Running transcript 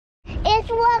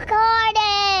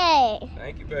recording.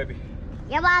 Thank you, baby.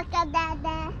 You're welcome,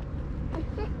 Dada.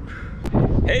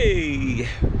 Hey,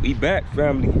 we back,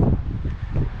 family.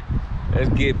 Let's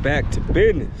get back to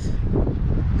business.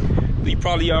 You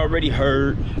probably already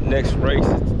heard, next race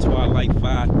is the Twilight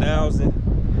 5000.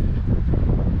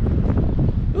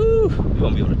 Woo, we're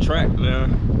gonna be on the track,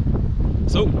 man.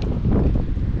 So,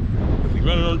 if we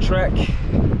running on the track,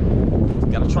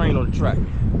 gotta train on the track.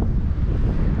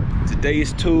 Today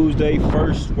is Tuesday,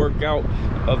 first workout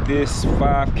of this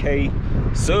 5K,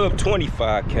 sub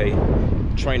 25K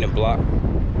training block.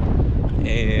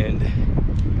 And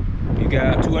you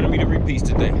got 200-meter repeats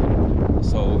today.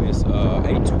 So it's 8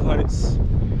 200s.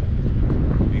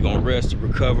 We're gonna rest to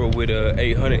recover with a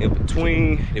 800 in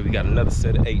between. Then we got another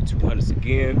set of 8 200s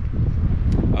again.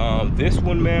 This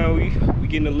one, man, we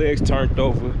getting the legs turned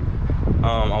over.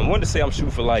 I want to say I'm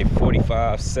shooting for like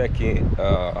 45-second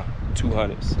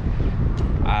 200s.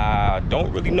 I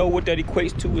don't really know what that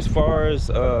equates to as far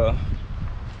as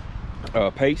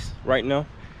pace right now.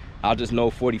 I'll just know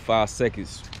 45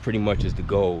 seconds pretty much is the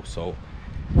goal. So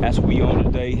that's what we on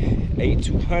today. 8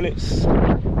 200s,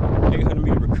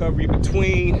 800-meter recovery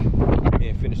between,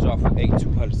 and finish off with 8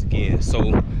 200s again.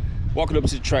 So walking up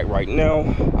to the track right now.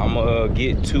 I'm gonna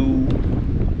get 2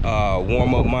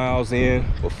 warm-up miles in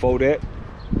before that,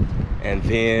 and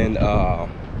then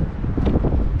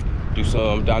do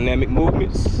some dynamic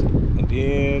movements, and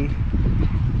then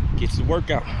get to the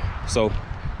workout. So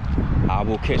I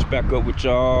will catch back up with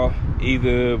y'all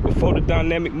either before the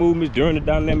dynamic movements, during the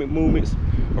dynamic movements,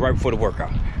 or right before the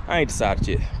workout. I ain't decided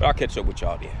yet, but I'll catch up with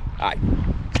y'all then.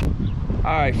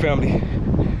 All right, family.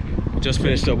 Just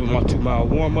finished up with my 2-mile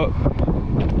warm-up.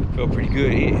 Feel pretty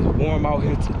good. It is warm out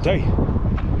here today.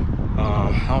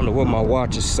 I don't know what my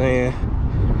watch is saying.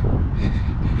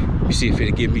 Let me see if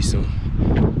it'll give me some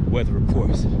weather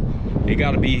reports. It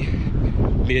gotta be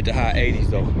mid to high 80s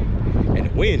though. And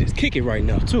the wind is kicking right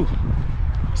now too.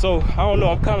 So I don't know,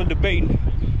 I'm kind of debating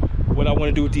what I want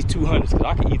to do with these 200s, because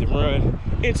I can either run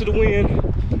into the wind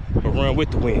or run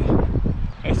with the wind.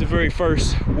 That's the very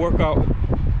first workout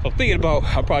I'm thinking about.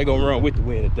 I'm probably gonna run with the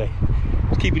wind today.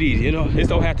 Just keep it easy, you know. This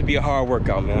don't have to be a hard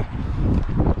workout, man.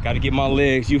 Got to get my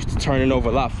legs used to turning over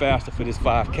a lot faster for this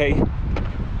 5K.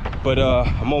 But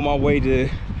I'm on my way to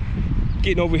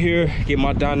getting over here, get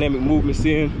my dynamic movements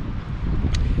in,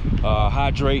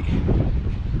 hydrate,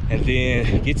 and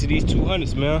then get to these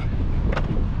 200s, man.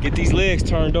 Get these legs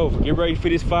turned over. Get ready for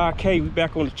this 5K. We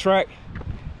back on the track.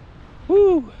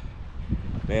 Woo!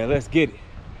 Man, let's get it.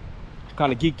 I'm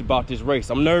kind of geeked about this race.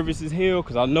 I'm nervous as hell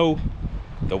because I know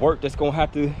the work that's gonna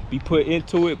have to be put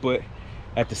into it, but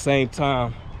at the same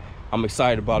time, I'm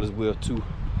excited about it as well too.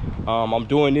 I'm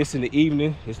doing this in the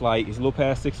evening. It's a little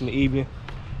past 6 in the evening.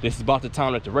 This is about the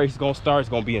time that the race is gonna start. It's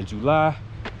gonna be in July,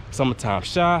 summertime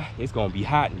shy. It's gonna be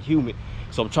hot and humid.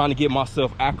 So I'm trying to get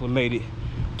myself acclimated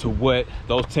to what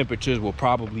those temperatures will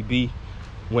probably be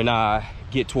when I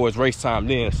get towards race time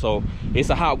then. So it's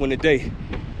a hot one today.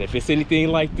 If it's anything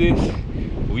like this,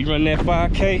 when we run that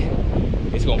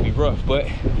 5K, it's gonna be rough, but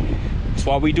that's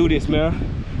why we do this,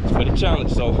 man. It's for the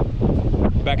challenge. So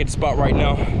back at the spot right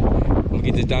now. I'm gonna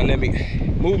get this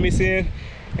dynamic movements in,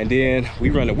 and then we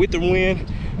run it with the wind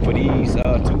for these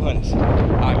 200s. All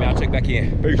right, man, I'll check back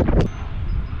in. Peace.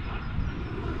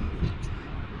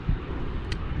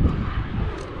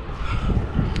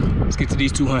 Let's get to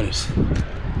these 200s.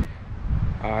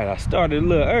 All right, I started a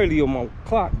little early on my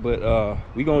clock, but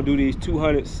we gonna do these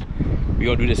 200s. We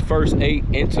gonna do this first 8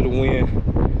 into the wind,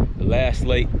 the last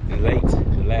 8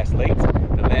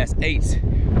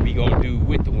 we gonna do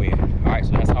with the wind. All right,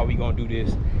 so that's how we gonna do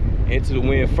this. Into the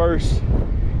wind first,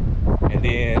 and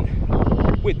then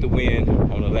with the wind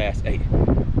on the last 8.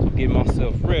 So getting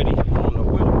myself ready. I don't know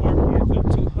where the mark is for the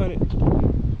 200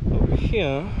 over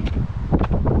here.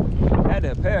 I had to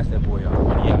have passed that boy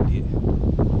already. Yeah, I did.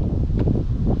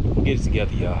 Get it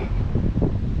together, y'all.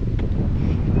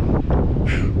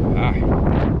 All right.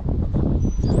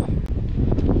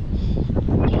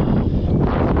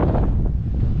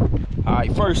 All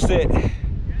right, first set,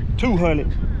 200.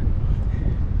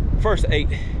 First 8.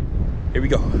 Here we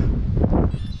go.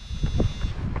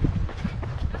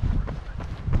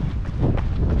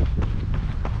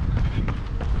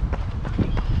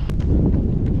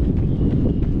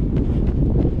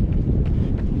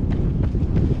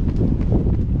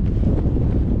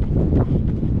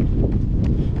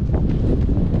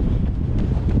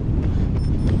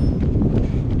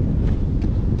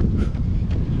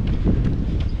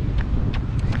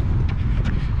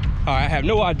 All right, I have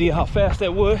no idea how fast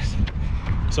that was,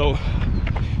 so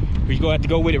we're gonna have to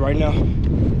go with it right now.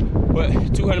 But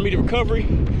 200-meter recovery,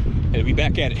 and we'll be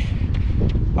back at it.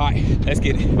 All right, let's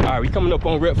get it. All right, we coming up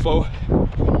on rep 4.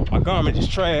 My garment is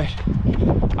trash.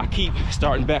 I keep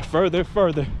starting back further and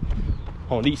further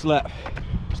on each lap.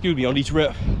 Excuse me, on each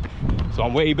rep. So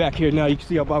I'm way back here now. You can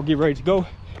see I'm about to get ready to go.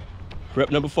 Rep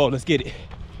number 4, let's get it.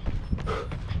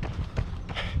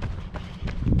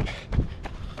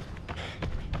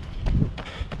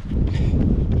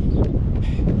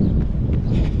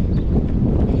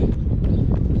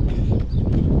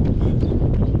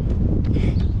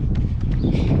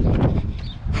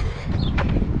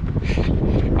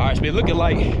 All right, it's been looking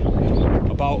like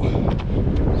about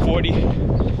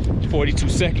 42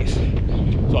 seconds.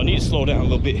 So I need to slow down a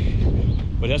little bit.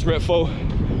 But that's rep 4.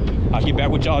 I'll get back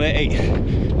with y'all at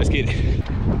 8. Let's get it.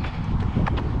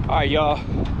 All right, y'all.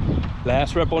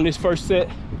 Last rep on this first set.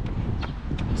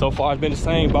 So far it's been the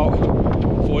same, about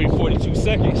 42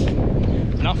 seconds.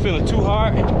 Not feeling too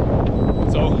hard.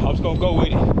 So I'm just gonna go with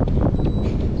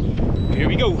it. Here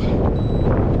we go.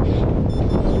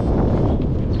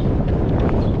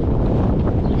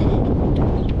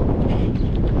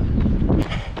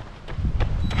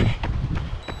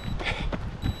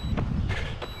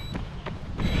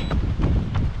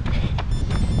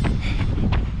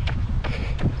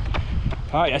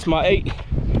 All right, that's my 8.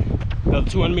 Another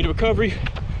 200 meter recovery.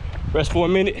 Rest for a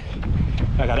minute.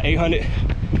 I got an 800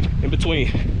 in between.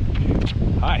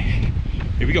 All right,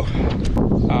 here we go.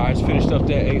 All right, just finished up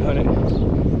that 800.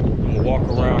 I'm gonna walk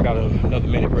around, got another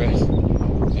minute rest.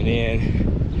 And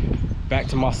then back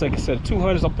to my second set of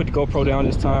 200s. I'll put the GoPro down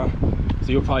this time.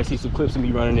 So you'll probably see some clips of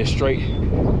me running this straight.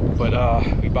 But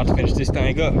we about to finish this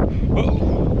thing up.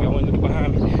 Uh-oh, y'all ain't looking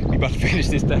behind me. We about to finish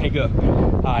this thing up.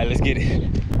 All right, let's get it.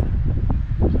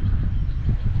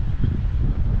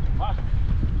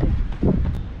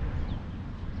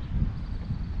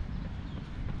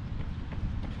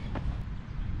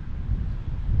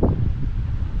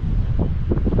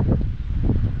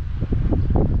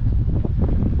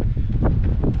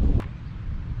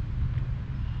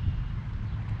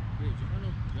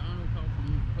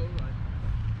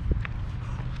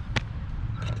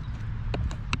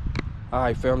 All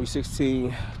right, family,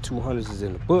 16 200s is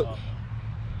in the book.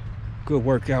 Good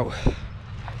workout.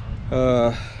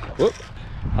 Whoop,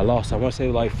 I lost, I want to say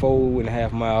like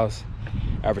 4.5 miles.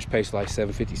 Average pace like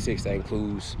 7:56. That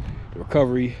includes the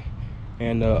recovery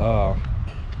and the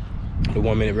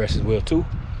 1 minute rest as well too.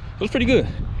 It was pretty good.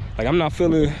 Like, I'm not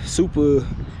feeling super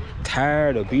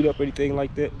tired or beat up or anything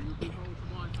like that.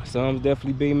 Sun's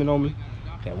definitely beaming on me.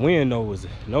 That wind though was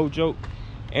no joke.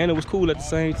 And it was cool at the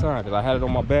same time because I had it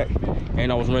on my back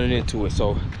and I was running into it.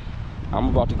 So I'm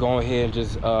about to go ahead and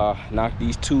just knock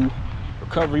these 2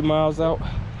 recovery miles out,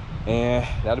 and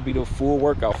that'll be the full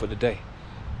workout for the day.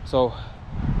 So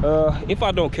if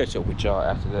I don't catch up with y'all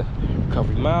after the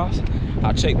recovery miles,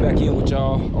 I'll check back in with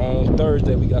y'all on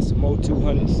Thursday. We got some more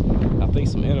 200s. I think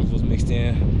some intervals mixed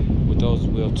in with those as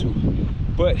well too.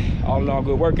 But all in all,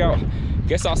 good workout.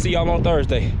 Guess I'll see y'all on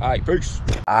Thursday. All right, peace.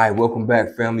 All right, welcome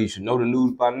back, family. You should know the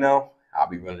news by now. I'll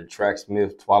be running the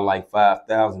Tracksmith Twilight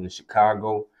 5000 in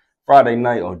Chicago Friday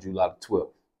night on July the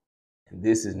 12th. And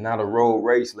this is not a road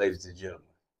race, ladies and gentlemen.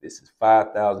 This is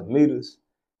 5,000 meters,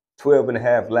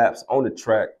 12.5 laps on the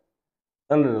track,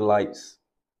 under the lights,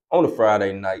 on a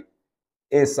Friday night,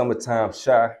 in summertime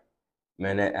shy.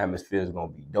 Man, that atmosphere is going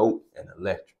to be dope and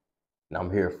electric. And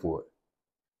I'm here for it.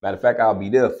 Matter of fact, I'll be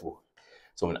there for it.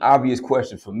 So an obvious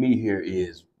question for me here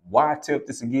is, why attempt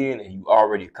this again and you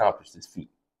already accomplished this feat?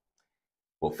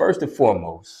 Well, first and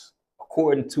foremost,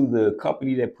 according to the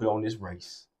company that put on this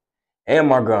race and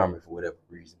my garment for whatever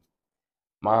reason,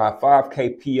 my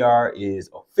 5K PR is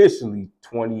officially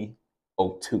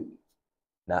 20:02,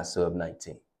 not sub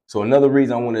 19. So another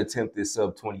reason I want to attempt this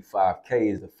sub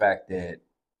 25K is the fact that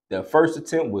the first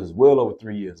attempt was well over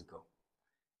 3 years ago.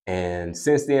 And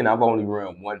since then, I've only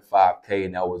run 1 5K,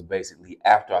 and that was basically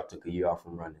after I took a year off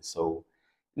from running. So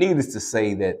needless to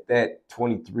say that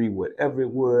 23, whatever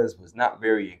it was not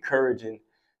very encouraging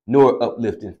nor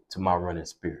uplifting to my running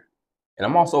spirit. And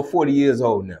I'm also 40 years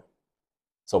old now.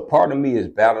 So part of me is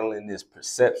battling this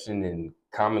perception and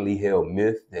commonly held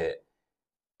myth that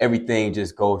everything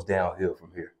just goes downhill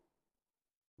from here.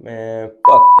 Man,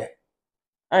 fuck that.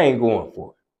 I ain't going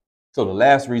for it. So the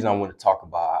last reason I want to talk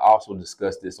about, I also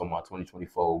discussed this on my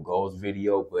 2024 goals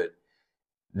video, but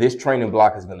this training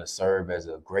block is going to serve as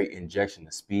a great injection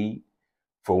of speed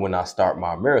for when I start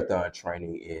my marathon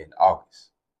training in August.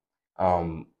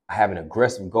 I have an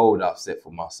aggressive goal that I've set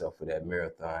for myself for that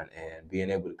marathon, and being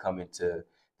able to come into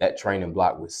that training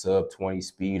block with sub 20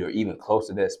 speed or even close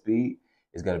to that speed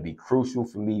is going to be crucial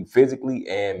for me physically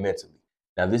and mentally.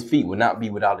 Now, this feat will not be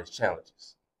without its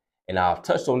challenges. And I've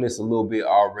touched on this a little bit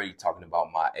already, talking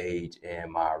about my age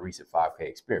and my recent 5K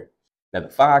experience. Now, the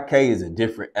 5K is a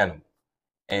different animal.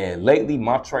 And lately,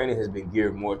 my training has been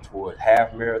geared more towards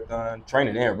half marathon.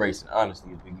 Training and racing,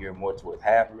 honestly, has been geared more towards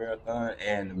half marathon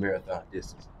and the marathon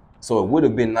distance. So it would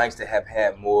have been nice to have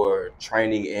had more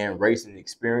training and racing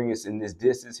experience in this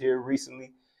distance here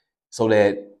recently, so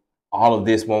that all of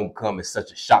this won't come as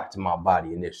such a shock to my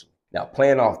body initially. Now,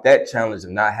 playing off that challenge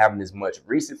of not having as much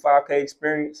recent 5K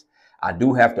experience, I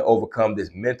do have to overcome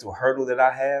this mental hurdle that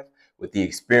I have with the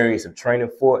experience of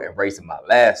training for and racing my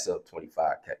last sub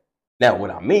 25K. Now,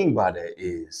 what I mean by that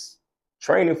is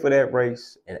training for that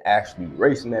race and actually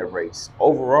racing that race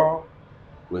overall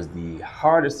was the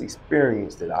hardest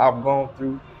experience that I've gone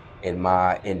through in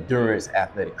my endurance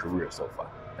athletic career so far.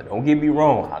 Now, don't get me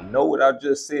wrong, I know what I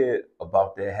just said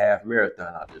about that half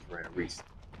marathon I just ran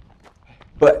recently.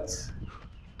 But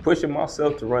pushing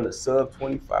myself to run a sub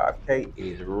 25K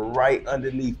is right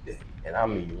underneath that. And I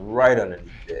mean right underneath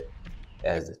that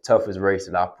as the toughest race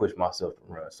that I've pushed myself to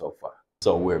run so far.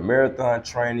 So where marathon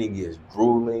training is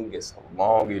grueling, it's a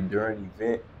long, enduring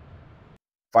event,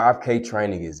 5K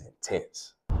training is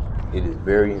intense. It is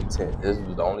very intense. This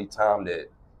was the only time that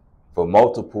for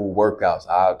multiple workouts,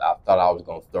 I thought I was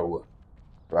gonna throw up,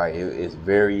 right? It's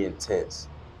very intense.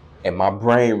 And my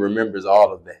brain remembers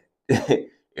all of that.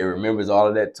 It remembers all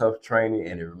of that tough training,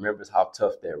 and it remembers how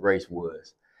tough that race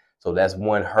was. So that's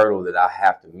one hurdle that I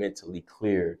have to mentally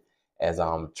clear as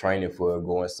I'm training for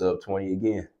going sub 20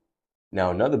 again.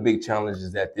 Now, another big challenge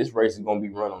is that this race is going to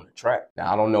be run on the track.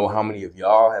 Now, I don't know how many of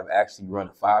y'all have actually run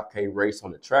a 5K race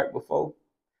on the track before,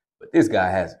 but this guy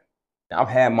hasn't. Now, I've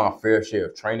had my fair share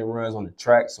of training runs on the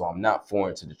track, so I'm not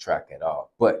foreign to the track at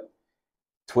all. But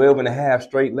 12 and a half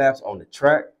straight laps on the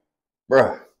track,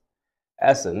 bruh,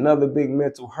 that's another big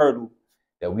mental hurdle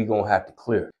that we're going to have to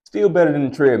clear. Still better than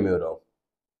the treadmill, though.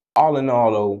 All in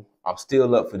all, though, I'm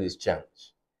still up for this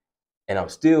challenge. And I'm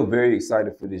still very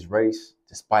excited for this race,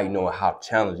 despite knowing how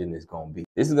challenging it's going to be.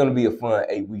 This is going to be a fun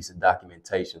 8 weeks of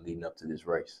documentation leading up to this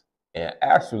race. And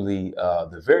actually,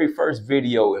 the very first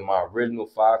video in my original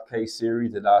 5K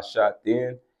series that I shot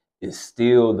then is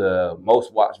still the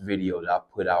most watched video that I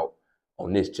put out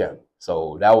on this channel.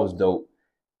 So that was dope.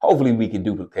 Hopefully we can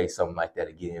duplicate something like that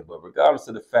again. But regardless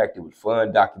of the fact it was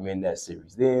fun documenting that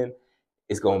series then,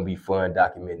 it's going to be fun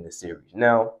documenting the series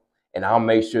now. And I'll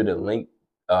make sure to link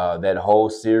that whole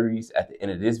series at the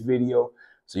end of this video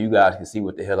so you guys can see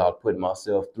what the hell I was putting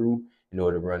myself through in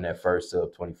order to run that first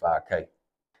sub 25K.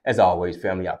 As always,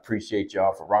 family, I appreciate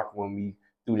y'all for rocking with me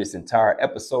through this entire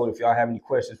episode. If y'all have any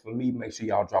questions for me, make sure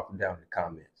y'all drop them down in the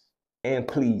comments. And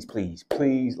please, please,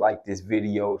 please like this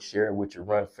video, share it with your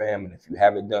run fam. And if you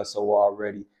haven't done so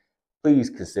already, please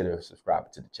consider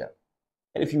subscribing to the channel.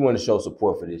 And if you want to show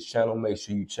support for this channel, make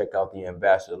sure you check out the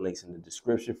ambassador links in the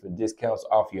description for discounts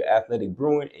off your athletic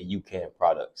brewing and UCAN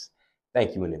products.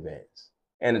 Thank you in advance.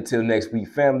 And until next week,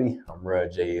 family, I'm Run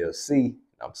JLC, and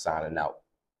I'm signing out.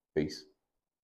 Peace.